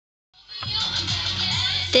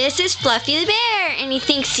This is Fluffy the bear, and he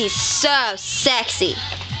thinks he's so sexy.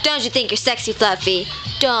 Don't you think you're sexy, Fluffy?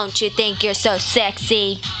 Don't you think you're so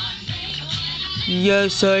sexy?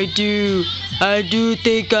 Yes, I do. I do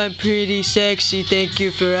think I'm pretty sexy. Thank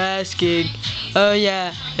you for asking. Oh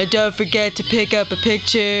yeah, and don't forget to pick up a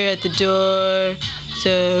picture at the door.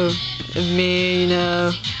 So, of me,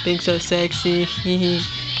 being so sexy.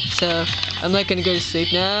 So, I'm not gonna go to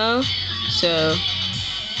sleep now. So,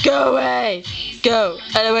 go away! Go!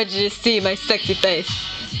 I don't want you to see my sexy face.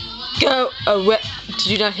 Go away! Did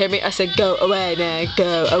you not hear me? I said go away, man.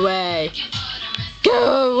 Go away!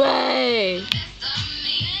 Go away!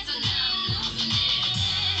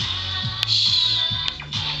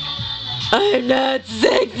 I'm not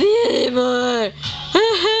sexy anymore!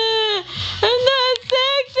 I'm not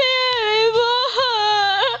sexy anymore!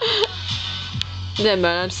 Never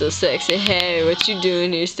mind, I'm still sexy. Hey, what you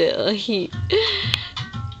doing here still?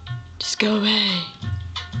 Just go away.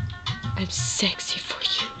 I'm sexy for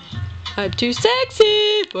you. I'm too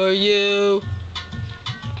sexy for you.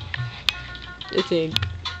 I think.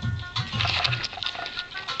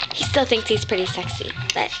 He still thinks he's pretty sexy,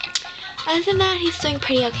 but other than that, he's doing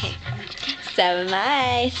pretty okay. So am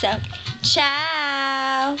I. So,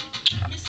 ciao.